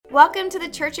Welcome to the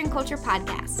Church and Culture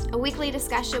Podcast, a weekly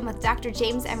discussion with Dr.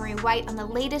 James Emery White on the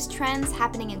latest trends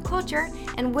happening in culture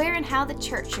and where and how the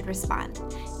church should respond.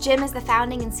 Jim is the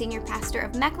founding and senior pastor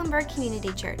of Mecklenburg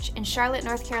Community Church in Charlotte,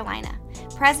 North Carolina,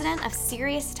 president of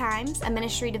Serious Times, a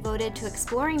ministry devoted to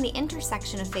exploring the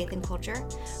intersection of faith and culture,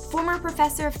 former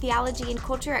professor of theology and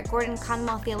culture at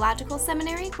Gordon-Conwell Theological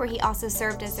Seminary, where he also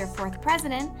served as their fourth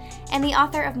president, and the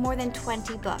author of more than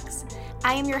 20 books.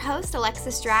 I am your host,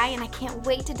 Alexis Dry, and I can't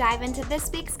wait to dive into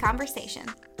this week's conversation.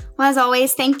 Well, as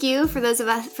always, thank you for those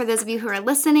of you who are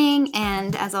listening,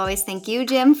 and as always, thank you,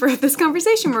 Jim, for this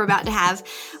conversation we're about to have.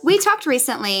 We talked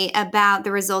recently about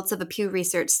the results of a Pew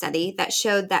Research study that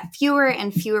showed that fewer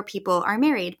and fewer people are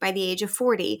married by the age of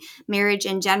 40. Marriage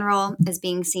in general is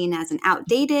being seen as an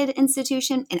outdated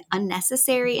institution, an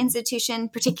unnecessary institution,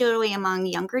 particularly among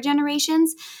younger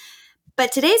generations.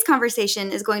 But today's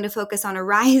conversation is going to focus on a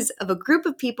rise of a group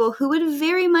of people who would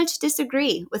very much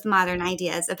disagree with modern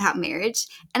ideas about marriage.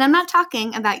 And I'm not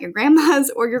talking about your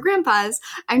grandmas or your grandpas.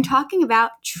 I'm talking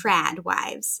about trad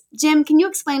wives. Jim, can you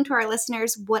explain to our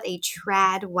listeners what a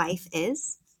trad wife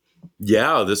is?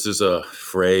 Yeah, this is a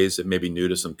phrase that may be new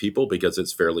to some people because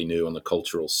it's fairly new on the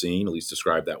cultural scene, at least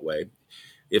described that way.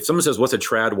 If someone says, what's a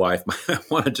trad wife? I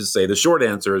want to just say the short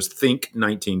answer is think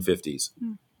 1950s.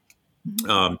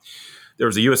 Mm-hmm. There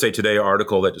was a USA Today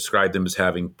article that described them as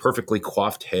having perfectly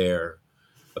coiffed hair,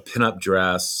 a pinup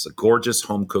dress, a gorgeous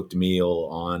home-cooked meal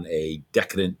on a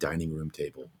decadent dining room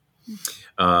table.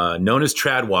 Known as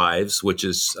trad wives, which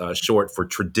is short for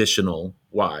traditional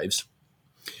wives.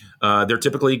 They're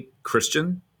typically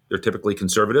Christian. They're typically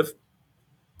conservative,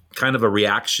 kind of a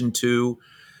reaction to,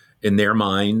 in their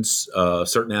minds,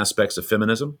 certain aspects of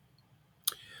feminism.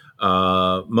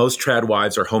 Most trad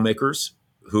wives are homemakers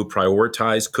who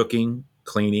prioritize cooking,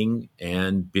 cleaning,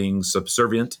 and being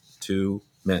subservient to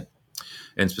men,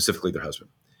 and specifically their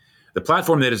husband. The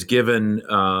platform that has given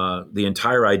the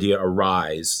entire idea a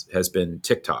rise has been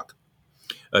TikTok,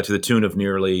 to the tune of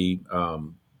nearly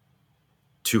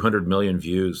 200 million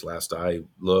views last I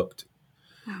looked.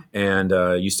 Wow. And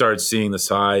you started seeing the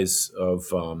size of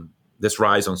this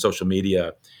rise on social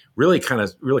media really kind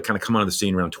of come onto the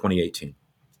scene around 2018.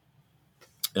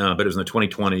 But it was in the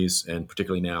 2020s, and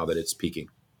particularly now that it's peaking.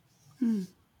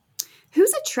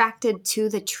 Who's attracted to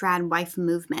the trad wife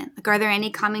movement? Are there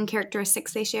any common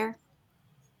characteristics they share?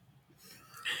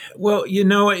 Well,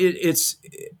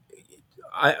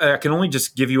 I can only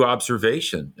just give you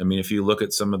observation. I mean, if you look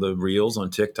at some of the reels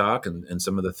on TikTok and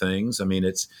some of the things, I mean,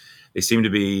 they seem to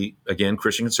be, again,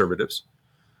 Christian conservatives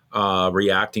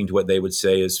reacting to what they would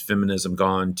say is feminism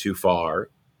gone too far.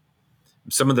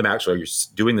 Some of them actually are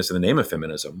doing this in the name of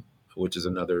feminism, which is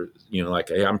another, like,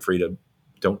 hey, I'm free to,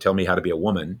 don't tell me how to be a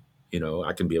woman.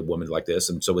 I can be a woman like this.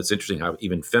 And so it's interesting how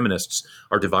even feminists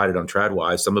are divided on trad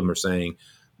wives. Some of them are saying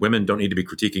women don't need to be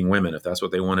critiquing women. If that's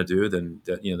what they want to do,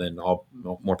 then all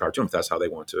more power to them if that's how they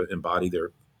want to embody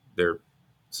their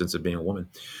sense of being a woman.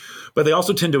 But they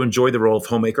also tend to enjoy the role of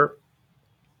homemaker,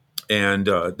 and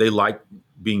they like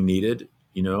being needed.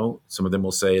 Some of them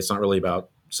will say it's not really about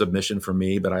submission for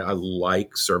me, but I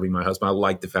like serving my husband. I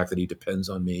like the fact that he depends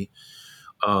on me.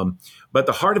 But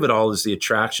the heart of it all is the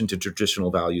attraction to traditional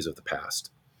values of the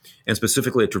past, and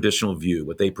specifically a traditional view,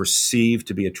 what they perceive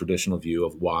to be a traditional view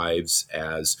of wives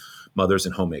as mothers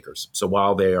and homemakers. So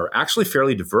while they are actually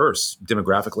fairly diverse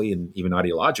demographically and even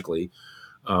ideologically,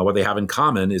 what they have in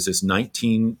common is this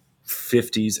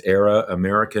 1950s era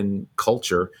American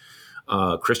culture,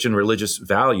 Christian religious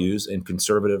values, and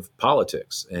conservative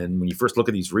politics. And when you first look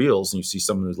at these reels and you see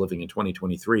someone who's living in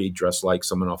 2023 dressed like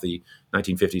someone off the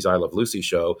 1950s I Love Lucy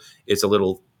show, it's a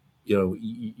little,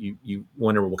 you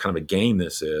wonder what kind of a game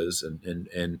this is.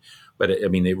 But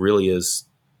it really is.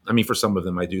 I mean, for some of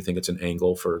them, I do think it's an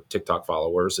angle for TikTok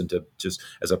followers and to just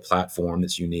as a platform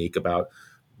that's unique about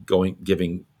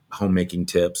giving homemaking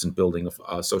tips and building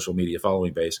a social media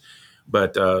following base.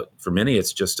 But for many,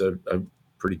 it's just a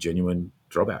pretty genuine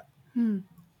throwback.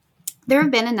 There have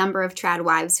been a number of trad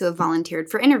wives who have volunteered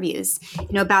for interviews,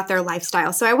 about their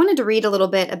lifestyle. So I wanted to read a little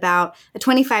bit about a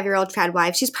 25-year-old trad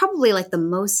wife. She's probably like the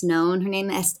most known. Her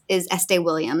name is Estee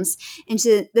Williams. And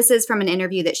this is from an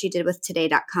interview that she did with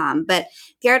Today.com. But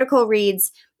the article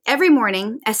reads, every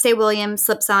morning, Estee Williams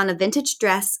slips on a vintage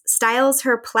dress, styles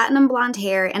her platinum blonde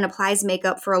hair, and applies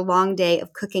makeup for a long day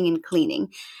of cooking and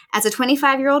cleaning. As a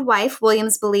 25-year-old wife,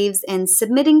 Williams believes in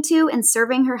submitting to and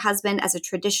serving her husband as a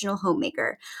traditional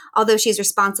homemaker. Although she's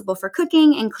responsible for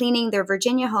cooking and cleaning their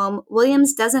Virginia home,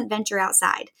 Williams doesn't venture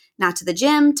outside, not to the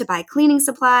gym, to buy cleaning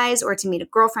supplies, or to meet a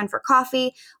girlfriend for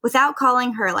coffee, without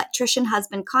calling her electrician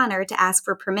husband Connor to ask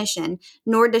for permission,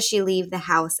 nor does she leave the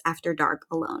house after dark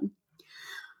alone.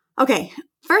 Okay,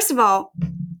 first of all,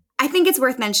 I think it's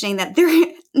worth mentioning that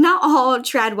not all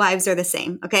trad wives are the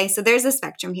same. Okay, so there's a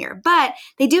spectrum here, but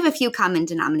they do have a few common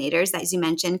denominators, as you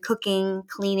mentioned: cooking,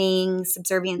 cleaning,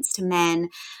 subservience to men.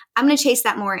 I'm going to chase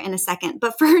that more in a second.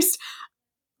 But first,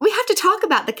 we have to talk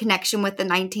about the connection with the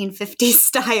 1950s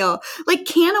style. Like,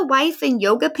 can a wife in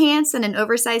yoga pants and an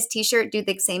oversized t-shirt do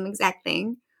the same exact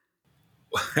thing?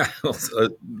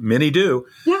 Many do.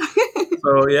 Yeah.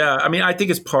 So yeah, I mean, I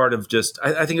think it's part of just.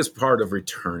 I think it's part of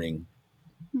returning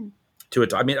to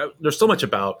it. I mean, there's so much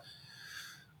about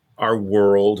our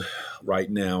world right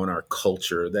now and our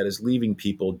culture that is leaving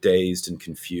people dazed and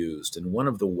confused. And one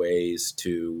of the ways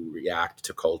to react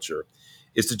to culture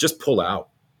is to just pull out,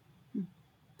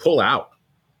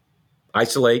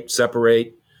 isolate,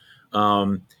 separate,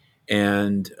 um,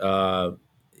 and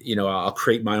I'll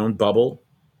create my own bubble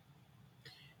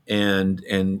and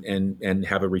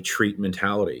have a retreat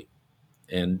mentality.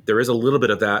 And there is a little bit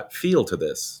of that feel to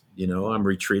this. I'm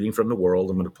retreating from the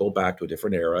world. I'm going to pull back to a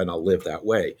different era, and I'll live that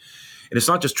way. And it's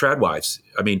not just trad wives.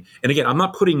 I mean, and again, I'm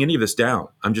not putting any of this down.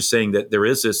 I'm just saying that there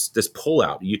is this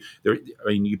pullout. You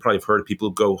probably have heard of people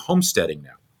who go homesteading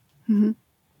now. Mm-hmm.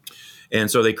 And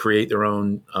so they create their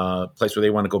own place where they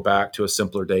want to go back to a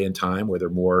simpler day and time where they're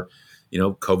more,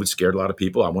 COVID scared a lot of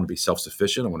people. I want to be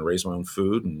self-sufficient. I want to raise my own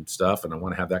food and stuff. And I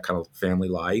want to have that kind of family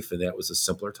life. And that was a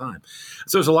simpler time.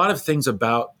 So there's a lot of things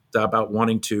about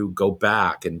wanting to go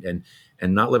back and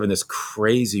not live in this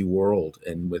crazy world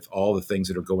and with all the things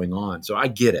that are going on. So I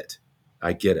get it.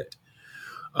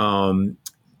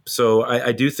 So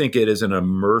I do think it is an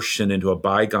immersion into a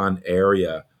bygone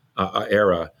era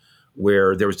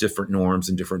where there was different norms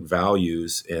and different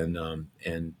values, and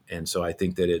so I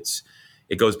think that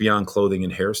it goes beyond clothing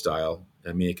and hairstyle.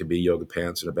 I mean, it could be yoga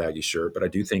pants and a baggy shirt, but I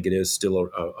do think it is still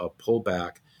a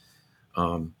pullback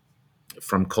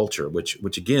from culture, which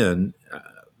again,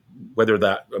 whether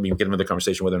that, I mean, we get into the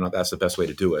conversation whether or not that's the best way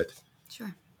to do it.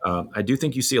 Sure. I do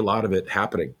think you see a lot of it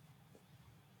happening.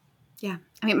 Yeah.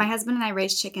 I mean, my husband and I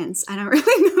raise chickens. I don't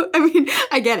really know. I mean,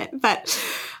 I get it. But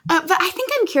I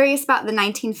think I'm curious about the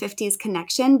 1950s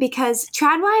connection because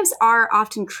trad wives are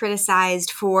often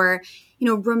criticized for,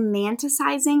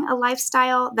 romanticizing a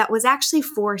lifestyle that was actually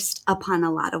forced upon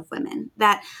a lot of women.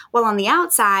 That while on the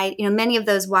outside, many of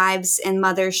those wives and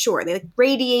mothers, sure, they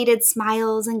radiated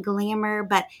smiles and glamour,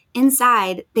 but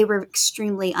inside they were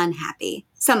extremely unhappy.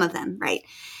 Some of them, right?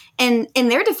 And in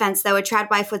their defense, though, a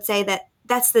trad wife would say that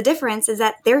that's the difference is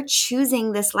that they're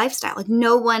choosing this lifestyle. Like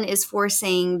no one is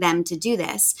forcing them to do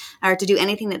this or to do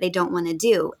anything that they don't want to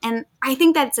do. And I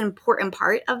think that's an important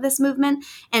part of this movement.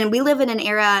 And we live in an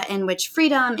era in which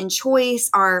freedom and choice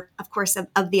are, of course,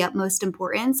 of the utmost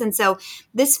importance. And so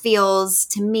this feels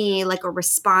to me like a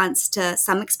response to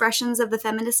some expressions of the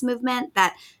feminist movement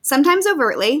that sometimes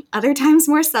overtly, other times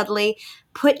more subtly,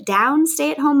 put down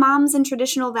stay-at-home moms and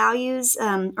traditional values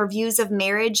or views of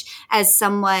marriage as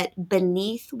somewhat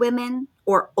beneath women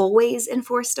or always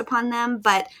enforced upon them.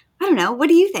 But I don't know. What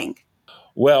do you think?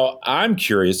 Well, I'm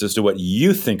curious as to what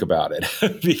you think about it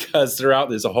because throughout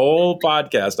this whole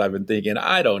podcast, I've been thinking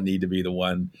I don't need to be the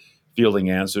one fielding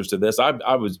answers to this.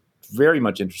 I was very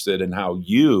much interested in how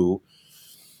you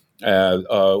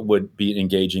would be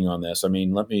engaging on this. I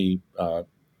mean, let me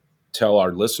tell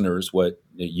our listeners what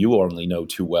you only know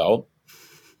too well.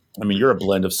 I mean, you're a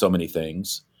blend of so many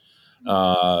things.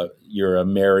 You're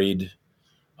married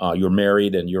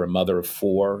and you're a mother of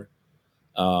 4.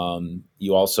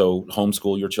 You also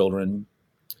homeschool your children.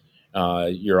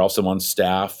 You're also on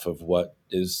staff of what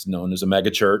is known as a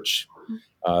megachurch,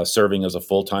 serving as a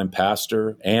full-time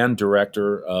pastor and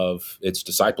director of its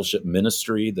discipleship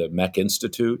ministry, the MEC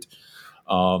Institute.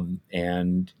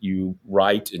 And you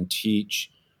write and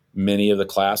teach many of the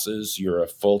classes. You're a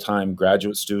full-time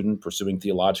graduate student pursuing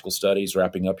theological studies,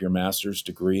 wrapping up your master's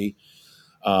degree.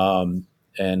 And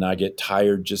I get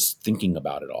tired just thinking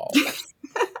about it all.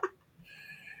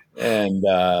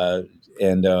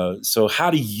 So how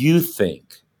do you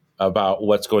think about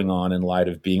what's going on in light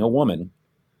of being a woman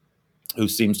who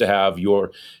seems to have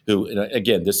and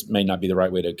again, this may not be the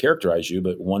right way to characterize you,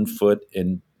 but one foot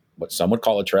in what some would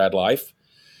call a trad life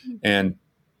and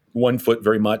one foot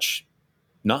very much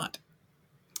not.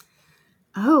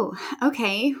 Oh,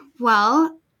 okay.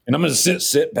 Well, and I'm going to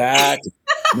sit back,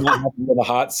 not have to be in the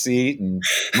hot seat, and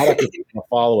might have to a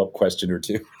follow-up question or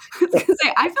two.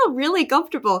 I feel really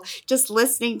comfortable just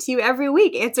listening to you every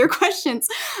week answer questions.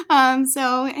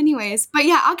 So anyways, but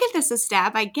yeah, I'll give this a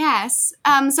stab, I guess.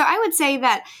 So I would say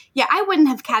that, yeah, I wouldn't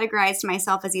have categorized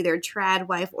myself as either a trad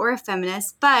wife or a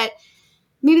feminist, but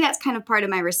maybe that's kind of part of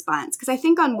my response, because I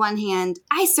think on one hand,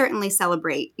 I certainly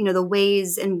celebrate, the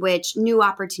ways in which new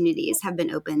opportunities have been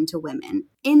opened to women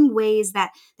in ways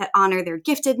that honor their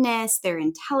giftedness, their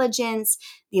intelligence,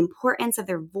 the importance of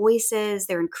their voices,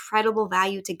 their incredible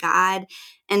value to God.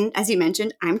 And as you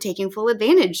mentioned, I'm taking full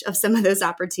advantage of some of those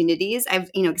opportunities.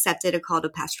 I've, accepted a call to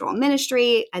pastoral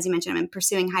ministry. As you mentioned, I'm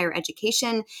pursuing higher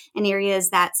education in areas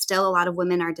that still a lot of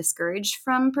women are discouraged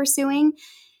from pursuing.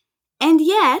 And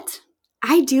yet,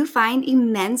 I do find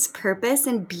immense purpose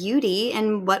and beauty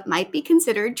in what might be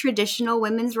considered traditional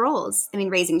women's roles. I mean,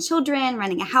 raising children,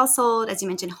 running a household, as you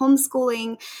mentioned,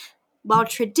 homeschooling. While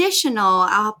traditional,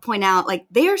 I'll point out,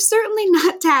 they are certainly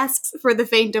not tasks for the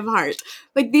faint of heart.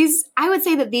 I would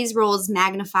say that these roles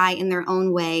magnify in their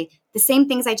own way the same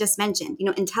things I just mentioned,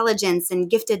 intelligence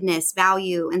and giftedness,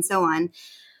 value, and so on.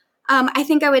 I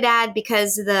think I would add,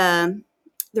 because the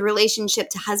relationship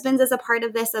to husbands is a part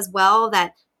of this as well,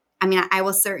 that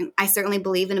I certainly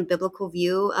believe in a biblical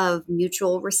view of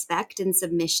mutual respect and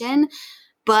submission,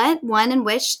 but one in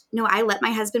which, I let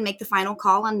my husband make the final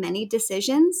call on many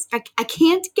decisions. I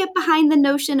can't get behind the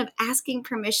notion of asking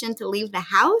permission to leave the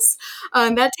house.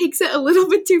 That takes it a little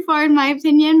bit too far, in my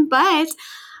opinion, but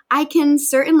I can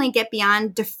certainly get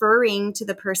beyond deferring to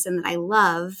the person that I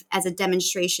love as a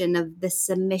demonstration of the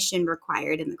submission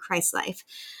required in the Christ life.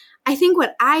 I think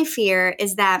what I fear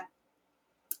is that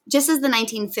just as the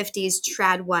 1950s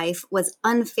trad wife was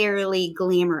unfairly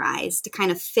glamorized to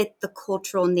kind of fit the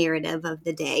cultural narrative of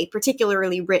the day,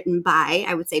 particularly written by,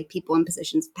 I would say, people in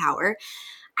positions of power,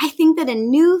 I think that a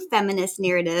new feminist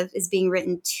narrative is being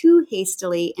written too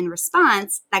hastily in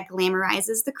response that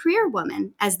glamorizes the career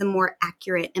woman as the more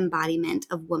accurate embodiment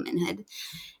of womanhood.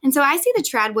 And so I see the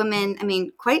trad women,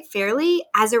 quite fairly,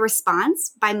 as a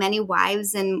response by many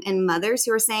wives and mothers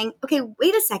who are saying, okay,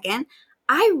 wait a second.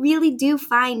 I really do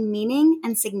find meaning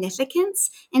and significance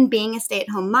in being a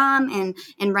stay-at-home mom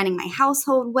and running my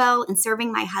household well and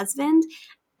serving my husband.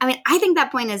 I think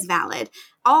that point is valid.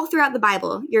 All throughout the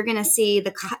Bible, you're going to see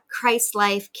the Christ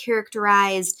life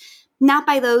characterized not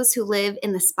by those who live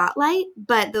in the spotlight,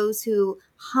 but those who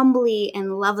humbly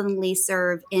and lovingly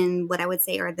serve in what I would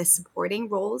say are the supporting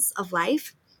roles of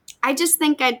life. I just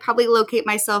think I'd probably locate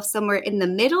myself somewhere in the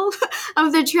middle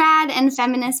of the trad and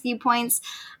feminist viewpoints.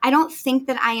 I don't think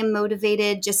that I am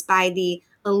motivated just by the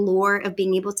allure of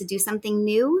being able to do something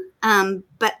new.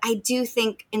 But I do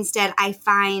think instead I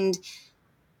find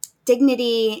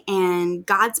dignity and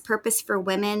God's purpose for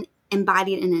women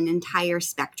embodied in an entire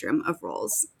spectrum of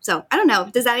roles. So I don't know.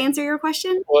 Does that answer your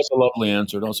question? Well, that's a lovely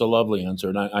answer. That's a lovely answer.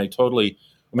 And I totally,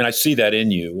 I see that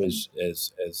in you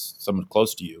as someone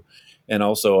close to you. And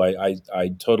also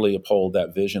I totally uphold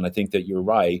that vision. I think that you're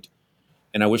right.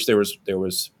 And I wish there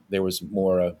was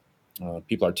more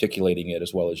people articulating it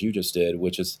as well as you just did,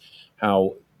 which is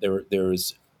how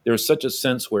there's such a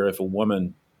sense where if a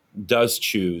woman does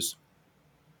choose,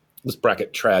 let's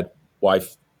bracket trad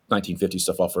wife 1950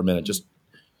 stuff off for a minute, just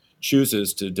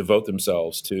chooses to devote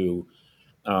themselves to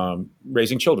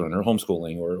raising children or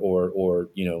homeschooling or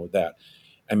that.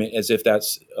 As if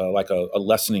that's like a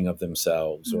lessening of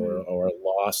themselves or a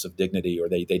loss of dignity, or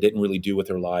they didn't really do with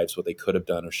their lives what they could have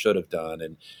done or should have done.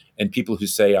 And people who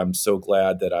say, I'm so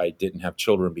glad that I didn't have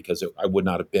children because I would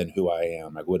not have been who I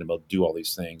am. I wouldn't be able to do all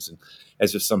these things. And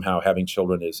as if somehow having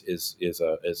children is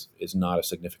not a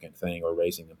significant thing, or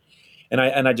raising them. And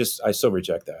I so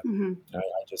reject that. Mm-hmm. I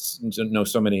just know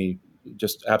so many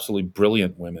just absolutely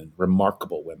brilliant women,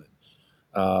 remarkable women,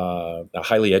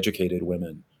 highly educated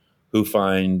women who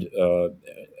find,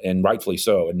 and rightfully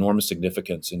so, enormous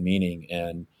significance and meaning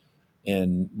and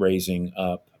in raising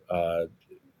up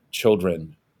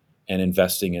children and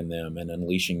investing in them and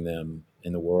unleashing them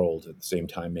in the world at the same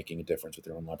time, making a difference with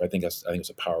their own life. I think it's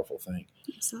a powerful thing.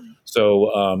 Absolutely.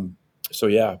 So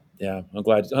yeah.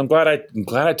 I'm glad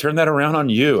I turned that around on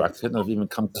you. I couldn't have even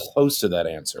come close to that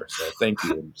answer. So thank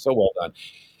you. So well done.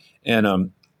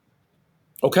 And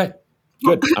okay,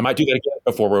 good. I might do that again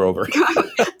before we're over.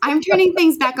 I'm turning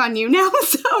things back on you now.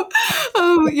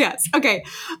 So, yes. Okay.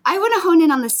 I want to hone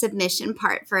in on the submission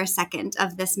part for a second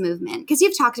of this movement, because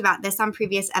you've talked about this on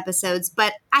previous episodes,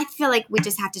 but I feel like we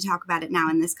just have to talk about it now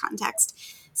in this context.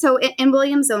 So in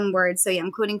William's own words,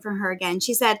 I'm quoting from her again,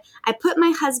 she said, "I put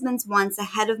my husband's wants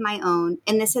ahead of my own,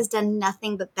 and this has done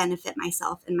nothing but benefit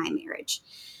myself and my marriage."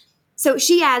 So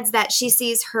she adds that she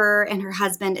sees her and her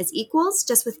husband as equals,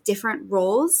 just with different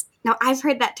roles. Now, I've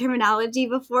heard that terminology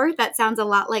before. That sounds a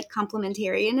lot like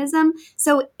complementarianism.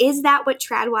 So is that what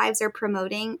trad wives are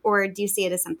promoting, or do you see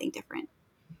it as something different?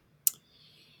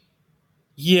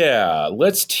 Yeah,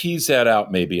 let's tease that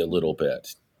out maybe a little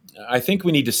bit. I think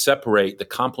we need to separate the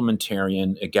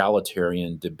complementarian,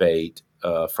 egalitarian debate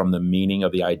from the meaning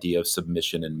of the idea of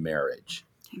submission in marriage,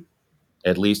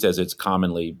 at least as it's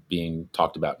commonly being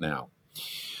talked about now.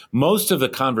 Most of the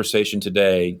conversation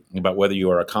today about whether you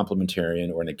are a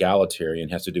complementarian or an egalitarian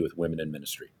has to do with women in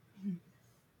ministry.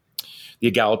 The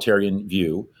egalitarian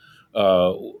view,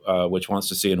 which wants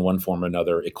to see in one form or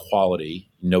another equality,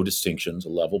 no distinctions, a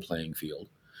level playing field,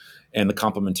 and the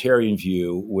complementarian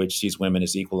view, which sees women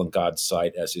as equal in God's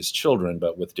sight as his children,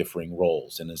 but with differing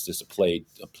roles. And as this is played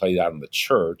out in the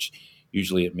church,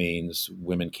 usually it means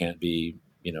women can't be,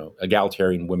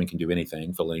 egalitarian, women can do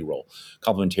anything, fill any role.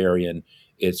 Complementarian,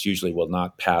 it's usually,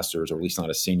 not pastors, or at least not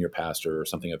a senior pastor or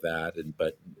something of that.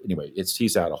 But anyway, it's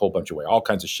teased out a whole bunch of ways, all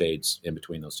kinds of shades in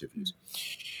between those two views.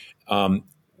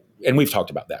 And we've talked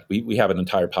about that. We have an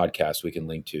entire podcast we can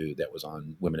link to that was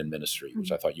on women in ministry,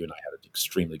 which I thought you and I had an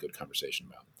extremely good conversation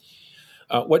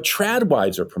about. What trad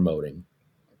wives are promoting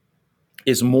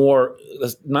is more,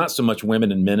 not so much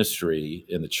women in ministry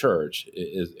in the church,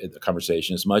 is the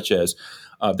conversation, as much as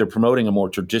they're promoting a more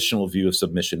traditional view of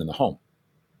submission in the home.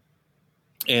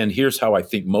 And here's how I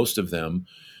think most of them,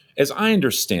 as I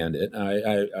understand it,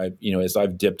 I as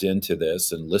I've dipped into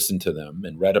this and listened to them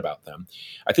and read about them,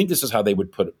 I think this is how they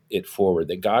would put it forward,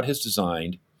 that God has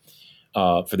designed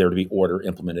for there to be order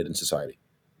implemented in society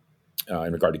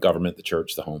in regard to government, the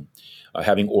church, the home.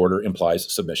 Having order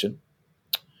implies submission.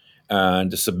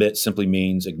 And to submit simply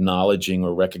means acknowledging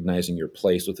or recognizing your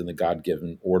place within the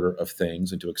God-given order of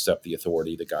things and to accept the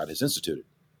authority that God has instituted.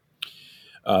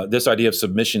 This idea of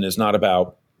submission is not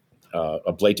about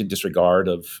a blatant disregard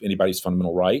of anybody's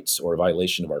fundamental rights or a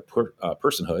violation of our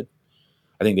personhood.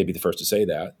 I think they'd be the first to say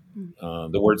that.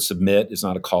 The word submit is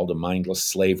not a call to mindless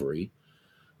slavery,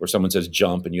 where someone says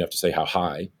jump and you have to say how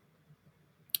high.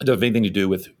 It doesn't have anything to do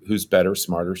with who's better,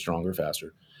 smarter, stronger,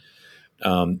 faster.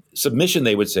 Submission,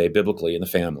 they would say, biblically in the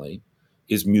family,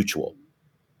 is mutual.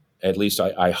 At least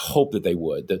I hope that they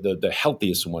would. The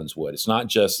healthiest ones would. It's not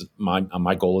just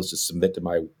my goal is to submit to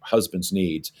my husband's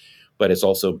needs, but it's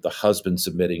also the husband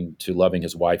submitting to loving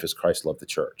his wife as Christ loved the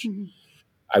church. Mm-hmm.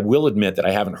 I will admit that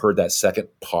I haven't heard that second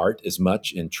part as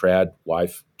much in trad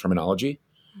wife terminology,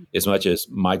 as much as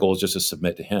my goal is just to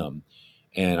submit to him.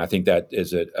 And I think that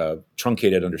is a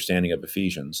truncated understanding of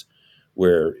Ephesians,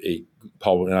 where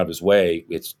Paul went out of his way.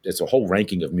 It's a whole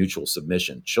ranking of mutual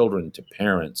submission, children to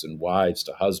parents and wives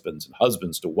to husbands and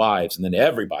husbands to wives, and then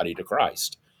everybody to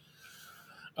Christ.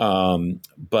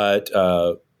 But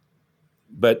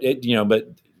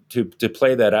to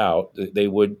play that out, they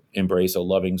would embrace a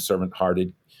loving,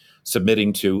 servant-hearted,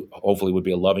 submitting to, hopefully would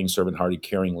be a loving, servant-hearted,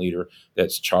 caring leader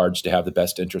that's charged to have the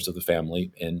best interest of the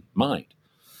family in mind.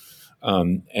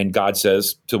 And God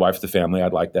says to the wife of the family,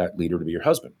 I'd like that leader to be your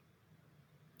husband.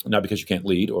 Not because you can't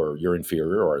lead or you're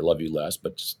inferior or I love you less,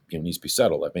 but just, it needs to be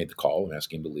settled. I've made the call. I'm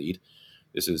asking him to lead.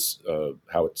 This is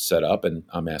how it's set up, and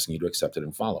I'm asking you to accept it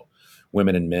and follow.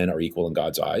 Women and men are equal in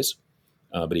God's eyes,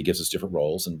 but he gives us different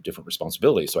roles and different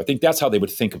responsibilities. So I think that's how they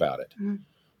would think about it,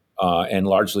 and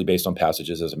largely based on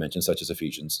passages, as I mentioned, such as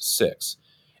Ephesians 6.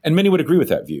 And many would agree with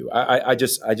that view. I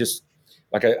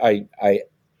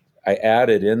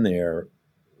added in there,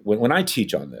 when I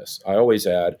teach on this, I always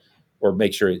add, or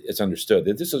make sure it's understood,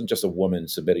 that this isn't just a woman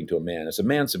submitting to a man. It's a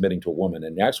man submitting to a woman.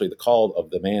 And actually the call of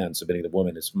the man submitting to the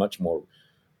woman is much more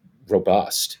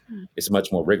robust. It's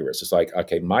much more rigorous. It's like,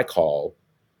 okay, my call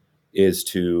is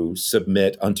to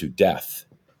submit unto death,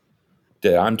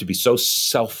 that I'm to be so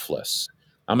selfless.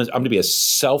 I'm to be as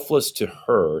selfless to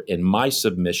her in my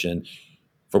submission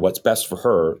for what's best for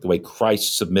her, the way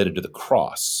Christ submitted to the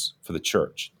cross for the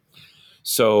church.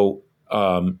 So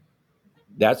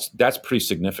that's pretty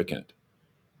significant.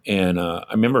 And I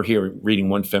remember reading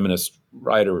one feminist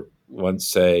writer once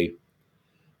say,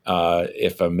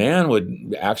 if a man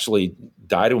would actually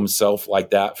die to himself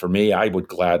like that for me, I would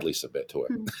gladly submit to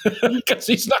him, because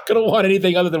he's not going to want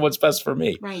anything other than what's best for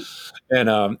me. Right. And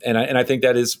I think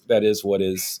that is what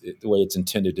is the way it's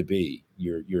intended to be.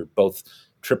 You're both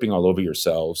tripping all over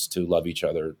yourselves to love each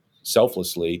other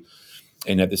selflessly,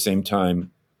 and at the same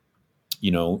time,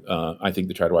 I think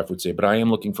the trad wife would say, but I am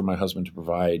looking for my husband to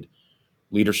provide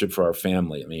leadership for our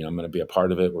family. I mean, I'm going to be a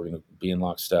part of it. We're going to be in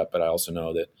lockstep, but I also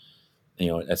know that,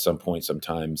 at some point,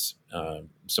 sometimes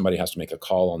somebody has to make a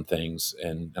call on things,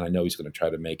 and I know he's going to try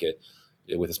to make it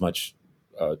with as much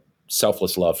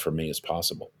selfless love for me as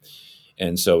possible.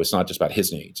 And so it's not just about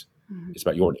his needs; it's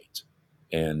about your needs,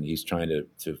 and he's trying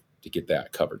to get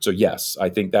that covered. So yes, I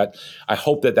think that I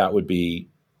hope that would be.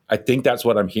 I think that's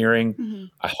what I'm hearing.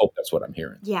 I hope that's what I'm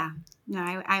hearing. Yeah, no,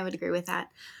 I would agree with that.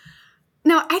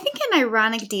 Now, I think an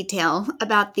ironic detail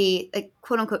about the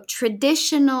quote unquote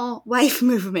traditional wife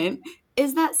movement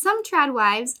is that some trad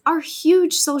wives are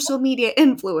huge social media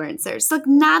influencers. Like,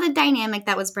 not a dynamic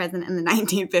that was present in the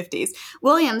 1950s.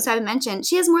 Williams, who I mentioned,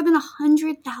 she has more than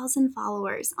 100,000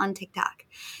 followers on TikTok.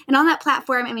 And on that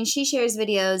platform, I mean, she shares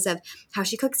videos of how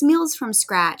she cooks meals from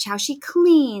scratch, how she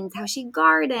cleans, how she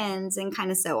gardens, and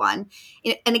kind of so on.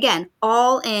 And again,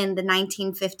 all in the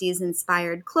 1950s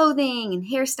inspired clothing and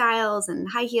hairstyles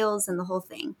and high heels and the whole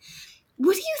thing.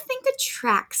 What do you think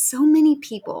attracts so many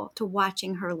people to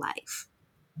watching her life?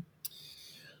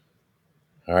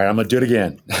 All right, I'm going to do it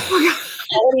again. I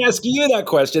want to ask you that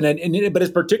question, but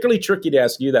it's particularly tricky to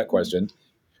ask you that question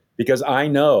because I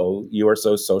know you are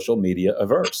so social media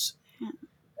averse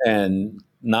and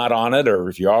not on it, or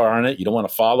if you are on it, you don't want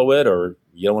to follow it, or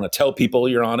you don't want to tell people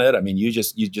you're on it. I mean, you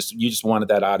just wanted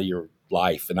that out of your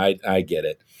life, and I get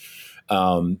it.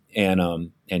 And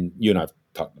you and I've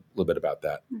talked a little bit about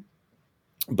that,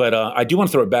 but I do want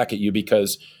to throw it back at you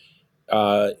because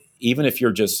even if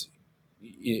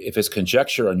if it's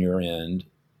conjecture on your end,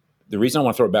 the reason I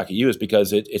want to throw it back at you is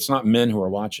because it's not men who are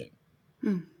watching.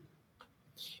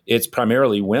 It's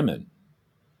primarily women.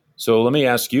 So let me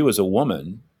ask you as a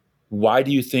woman, why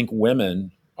do you think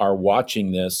women are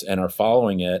watching this and are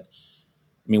following it?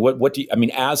 I mean, what do you, I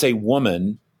mean, as a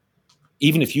woman,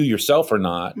 even if you yourself are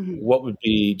not, what would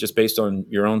be, just based on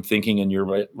your own thinking and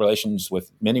your relations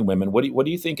with many women, what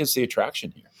do you think is the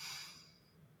attraction here?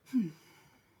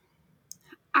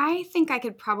 I think I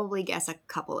could probably guess a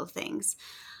couple of things.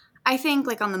 I think,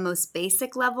 like, on the most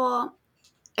basic level,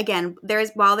 again,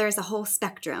 while there's a whole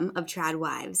spectrum of trad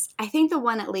wives, I think the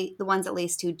ones at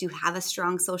least who do have a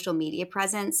strong social media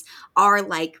presence are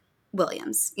like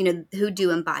Williams, who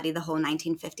do embody the whole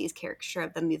 1950s caricature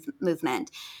of the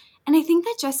movement. And I think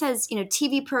that just as,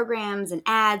 TV programs and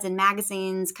ads and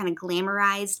magazines kind of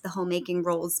glamorized the homemaking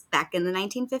roles back in the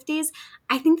 1950s,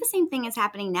 I think the same thing is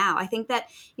happening now. I think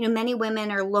that, many women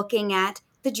are looking at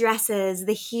the dresses,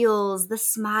 the heels, the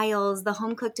smiles, the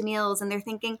home-cooked meals, and they're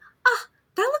thinking, oh,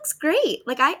 that looks great.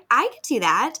 Like, I could do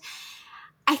that.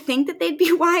 I think that they'd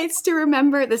be wise to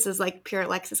remember, this is like pure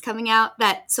Alexis coming out,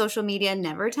 that social media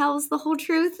never tells the whole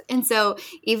truth. And so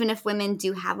even if women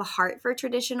do have a heart for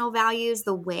traditional values,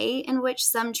 the way in which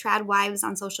some trad wives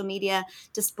on social media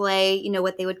display,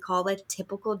 what they would call a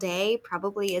typical day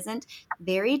probably isn't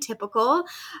very typical.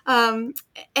 And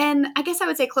I guess I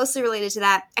would say closely related to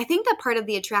that, I think that part of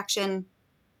the attraction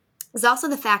is also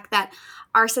the fact that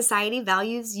our society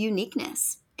values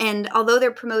uniqueness. And although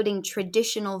they're promoting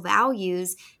traditional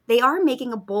values, they are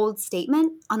making a bold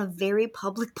statement on a very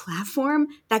public platform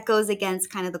that goes against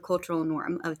kind of the cultural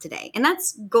norm of today. And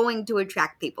that's going to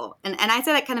attract people. And I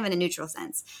say that kind of in a neutral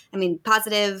sense. I mean,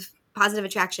 positive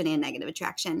attraction and negative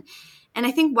attraction. And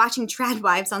I think watching trad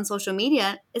wives on social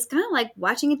media is kind of like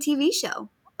watching a TV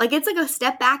show. Like, it's like a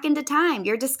step back into time.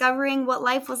 You're discovering what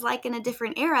life was like in a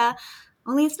different era.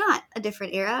 Only it's not a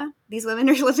different era. These women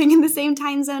are living in the same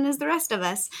time zone as the rest of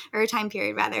us, or time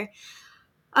period, rather.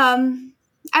 I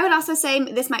would also say,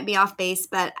 this might be off base,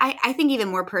 but I think even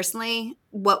more personally,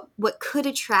 what could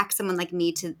attract someone like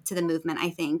me to the movement, I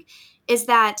think, is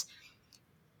that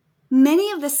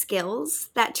many of the skills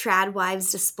that trad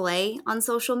wives display on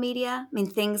social media, I mean,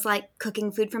 things like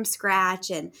cooking food from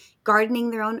scratch and gardening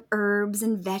their own herbs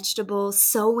and vegetables,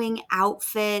 sewing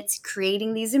outfits,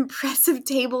 creating these impressive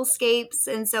tablescapes,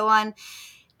 and so on,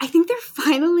 I think they're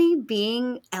finally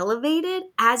being elevated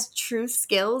as true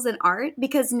skills in art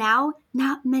because now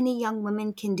not many young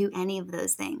women can do any of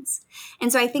those things.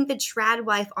 And so I think the trad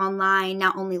wife online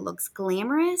not only looks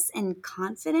glamorous and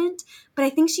confident, but I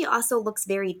think she also looks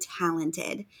very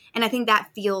talented. And I think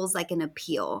that feels like an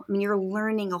appeal. I mean, you're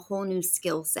learning a whole new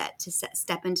skill set to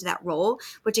step into that role,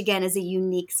 which again is a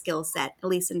unique skill set, at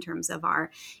least in terms of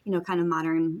our, kind of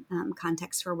modern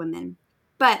context for women.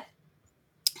 But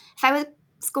if I was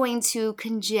going to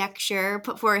conjecture,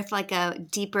 put forth like a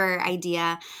deeper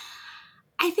idea,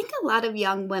 I think a lot of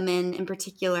young women in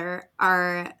particular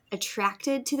are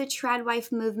attracted to the trad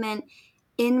wife movement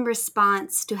in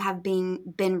response to have been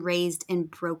raised in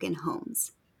broken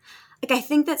homes. Like, I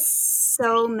think that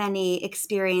so many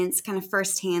experience kind of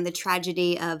firsthand the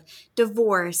tragedy of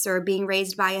divorce or being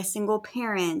raised by a single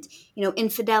parent,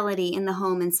 infidelity in the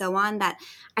home and so on, that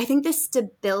I think the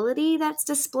stability that's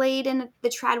displayed in the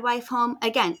trad wife home,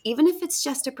 again, even if it's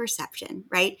just a perception,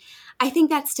 right? I think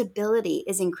that stability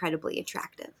is incredibly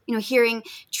attractive. Hearing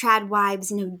trad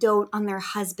wives, dote on their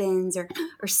husbands or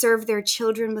serve their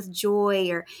children with joy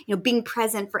or, being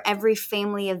present for every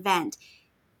family event.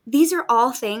 these are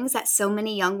all things that so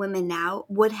many young women now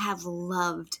would have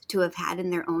loved to have had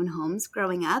in their own homes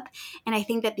growing up. And I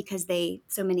think that because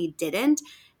so many didn't,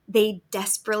 they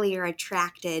desperately are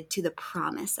attracted to the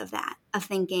promise of that, of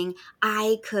thinking,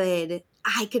 I could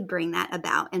bring that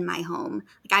about in my home.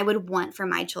 Like I would want for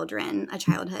my children a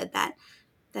childhood that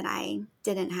I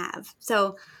didn't have.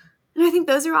 So, and I think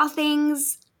those are all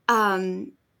things.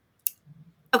 Okay,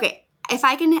 if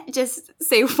I can just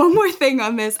say one more thing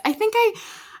on this, I think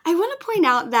I want to point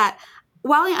out that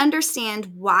while I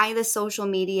understand why the social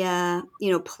media,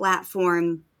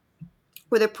 platform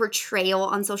or the portrayal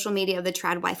on social media of the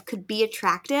trad wife could be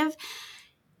attractive,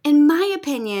 in my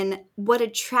opinion, what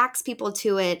attracts people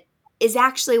to it is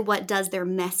actually what does their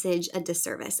message a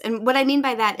disservice. And what I mean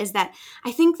by that is that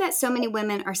I think that so many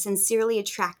women are sincerely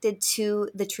attracted to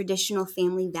the traditional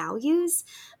family values,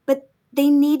 but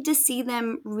they need to see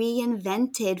them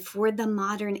reinvented for the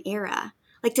modern era.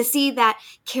 Like to see that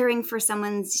caring for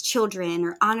someone's children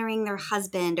or honoring their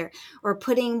husband or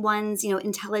putting one's,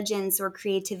 intelligence or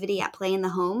creativity at play in the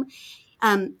home,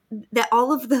 that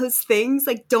all of those things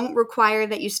like don't require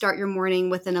that you start your morning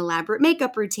with an elaborate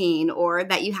makeup routine or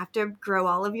that you have to grow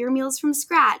all of your meals from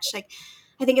scratch. Like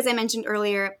I think, as I mentioned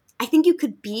earlier, I think you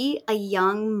could be a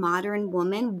young modern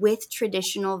woman with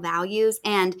traditional values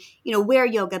and, wear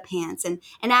yoga pants and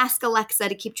ask Alexa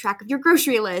to keep track of your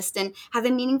grocery list and have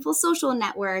a meaningful social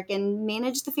network and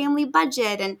manage the family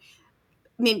budget and,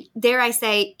 I mean, dare I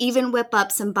say, even whip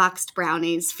up some boxed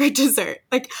brownies for dessert.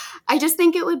 Like, I just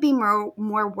think it would be more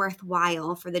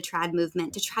worthwhile for the trad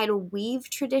movement to try to weave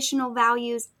traditional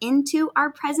values into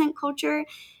our present culture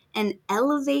and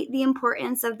elevate the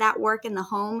importance of that work in the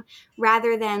home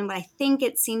rather than what I think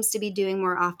it seems to be doing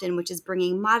more often, which is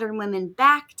bringing modern women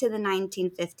back to the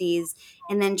 1950s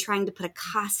and then trying to put a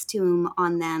costume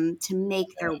on them to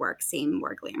make their work seem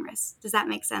more glamorous. Does that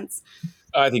make sense?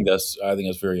 I think that's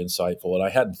very insightful, and I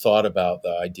hadn't thought about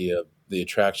the idea of the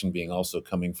attraction being also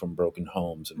coming from broken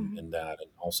homes and that, and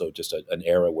also just an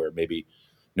era where maybe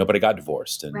nobody got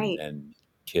divorced and Right. and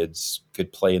kids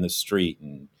could play in the street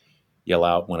and yell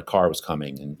out when a car was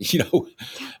coming, and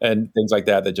and things like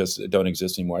that just don't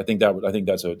exist anymore. I think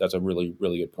that's a really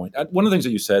really good point. One of the things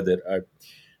that you said that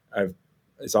I've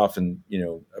it's often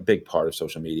a big part of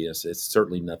social media. It's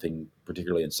certainly nothing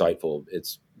particularly insightful.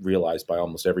 It's realized by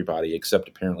almost everybody except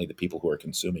apparently the people who are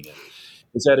consuming it.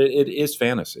 Is that it is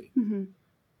fantasy, Mm-hmm.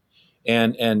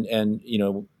 and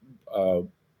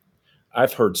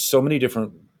I've heard so many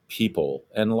different people,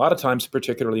 and a lot of times,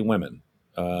 particularly women,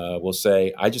 will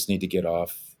say, "I just need to get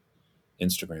off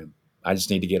Instagram. I just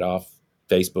need to get off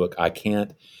Facebook. I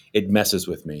can't. It messes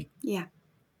with me. Yeah.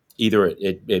 Either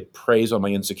it preys on my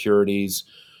insecurities."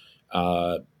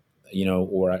 Uh,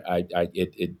 or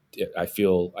I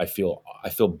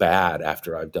feel bad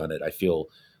after I've done it. I feel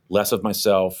less of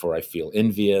myself, or I feel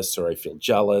envious, or I feel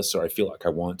jealous, or I feel like I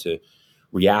want to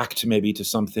react maybe to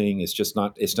something. It's just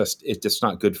not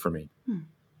good for me. Hmm.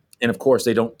 And of course,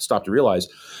 they don't stop to realize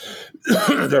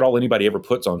that all anybody ever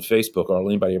puts on Facebook or all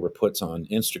anybody ever puts on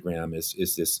Instagram is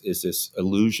this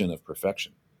illusion of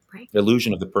perfection, Right.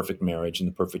 illusion of the perfect marriage and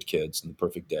the perfect kids and the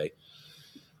perfect day.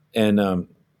 And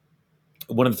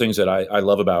one of the things that I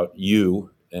love about you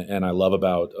and I love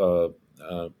about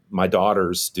my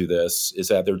daughters do this is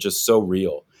that they're just so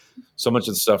real. So much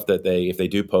of the stuff that if they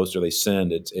do post or they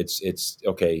send, it's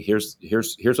okay. Here's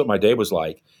what my day was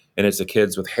like, and it's the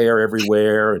kids with hair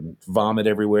everywhere and vomit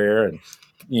everywhere and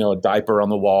a diaper on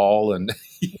the wall, and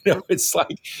it's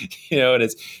like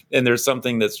and there's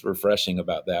something that's refreshing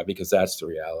about that because that's the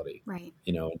reality, Right.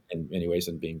 in many ways,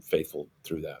 and being faithful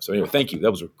through that. So anyway, thank you.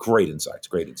 That was great insights.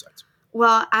 Great insights.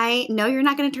 Well, I know you're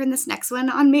not going to turn this next one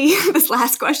on me, this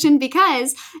last question,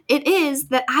 because it is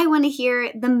that I want to hear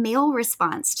the male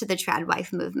response to the trad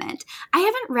wife movement. I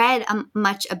haven't read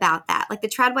much about that. Like the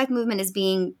trad wife movement is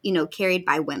being, carried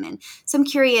by women. So I'm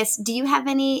curious, do you have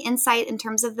any insight in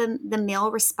terms of the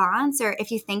male response or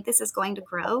if you think this is going to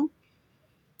grow?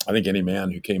 I think any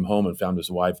man who came home and found his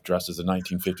wife dressed as a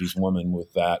 1950s woman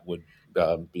with that would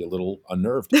be a little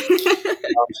unnerved.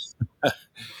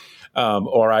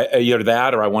 Or either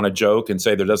that, or I want to joke and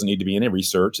say there doesn't need to be any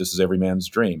research. This is every man's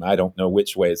dream. I don't know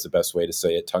which way is the best way to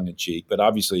say it, tongue in cheek, but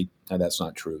obviously that's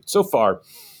not true. So far,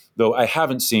 though, I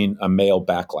haven't seen a male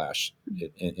backlash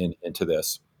into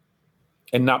this,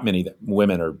 and not many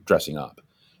women are dressing up.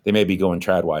 They may be going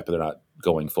trad wife, but they're not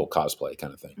going full cosplay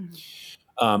kind of thing.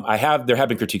 Mm-hmm. There have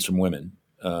been critiques from women,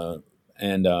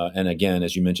 and again,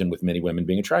 as you mentioned, with many women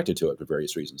being attracted to it for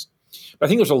various reasons. But I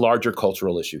think there's a larger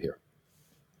cultural issue here.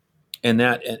 And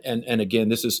that, and again,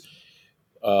 this is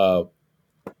it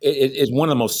is one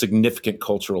of the most significant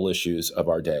cultural issues of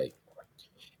our day.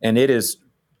 And it is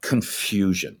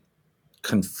confusion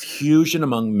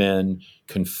among men,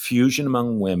 confusion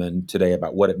among women today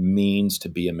about what it means to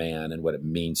be a man and what it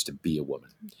means to be a woman.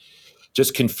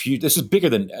 Just confused. This is bigger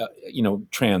than,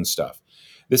 trans stuff.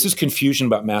 This is confusion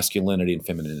about masculinity and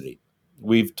femininity.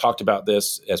 We've talked about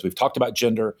this as we've talked about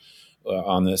gender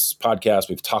on this podcast.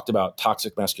 We've talked about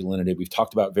toxic masculinity. We've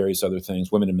talked about various other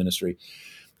things, women in ministry.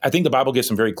 I think the Bible gives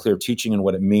some very clear teaching on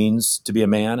what it means to be a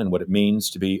man and what it means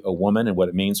to be a woman and what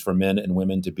it means for men and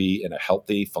women to be in a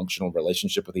healthy, functional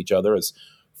relationship with each other as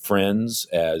friends,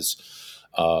 as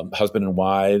husband and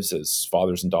wives, as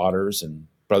fathers and daughters and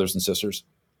brothers and sisters.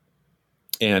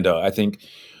 And I think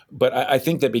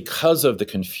that because of the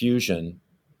confusion,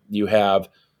 you have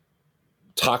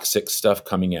toxic stuff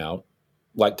coming out,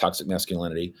 like toxic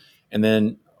masculinity, and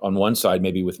then on one side,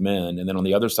 maybe with men, and then on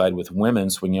the other side with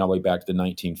women, swinging all the way back to the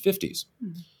 1950s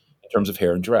in terms of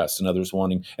hair and dress, and others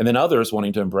wanting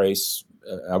to embrace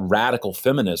a radical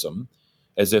feminism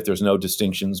as if there's no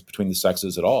distinctions between the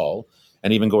sexes at all,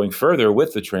 and even going further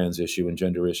with the trans issue and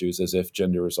gender issues as if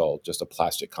gender is all just a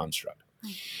plastic construct.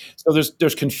 So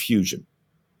there's confusion.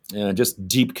 And just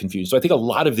deep confusion. So I think a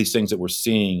lot of these things that we're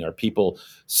seeing are people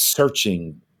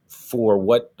searching for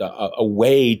what a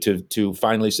way to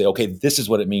finally say, okay, this is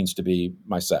what it means to be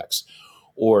my sex,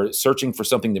 or searching for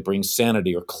something that brings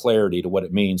sanity or clarity to what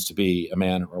it means to be a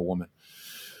man or a woman.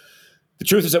 The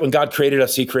truth is that when God created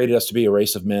us, he created us to be a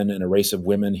race of men and a race of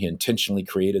women. He intentionally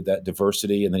created that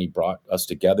diversity, and then he brought us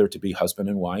together to be husband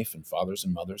and wife and fathers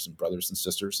and mothers and brothers and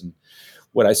sisters. And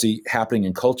what I see happening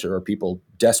in culture are people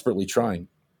desperately trying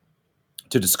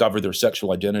to discover their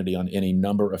sexual identity on any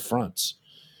number of fronts.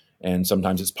 And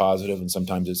sometimes it's positive and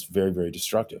sometimes it's very, very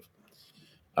destructive.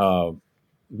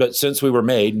 But since we were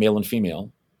made, male and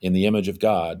female, in the image of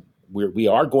God, we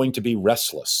are going to be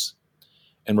restless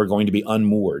and we're going to be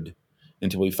unmoored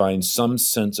until we find some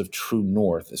sense of true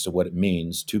north as to what it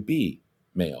means to be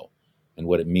male and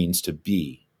what it means to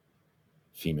be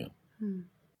female.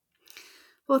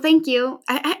 Well, thank you.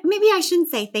 Maybe I shouldn't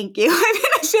say thank you. I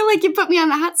mean, I feel like you put me on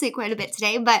the hot seat quite a bit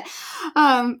today, but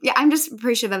I'm just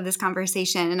appreciative of this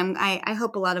conversation, and I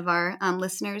hope a lot of our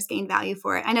listeners gain value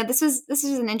for it. I know this is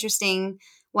an interesting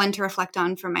one to reflect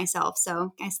on for myself.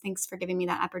 So, guys, thanks for giving me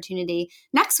that opportunity.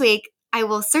 Next week, I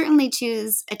will certainly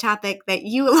choose a topic that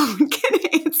you alone can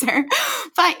answer,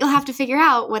 but you'll have to figure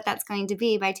out what that's going to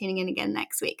be by tuning in again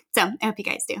next week. So, I hope you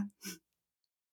guys do.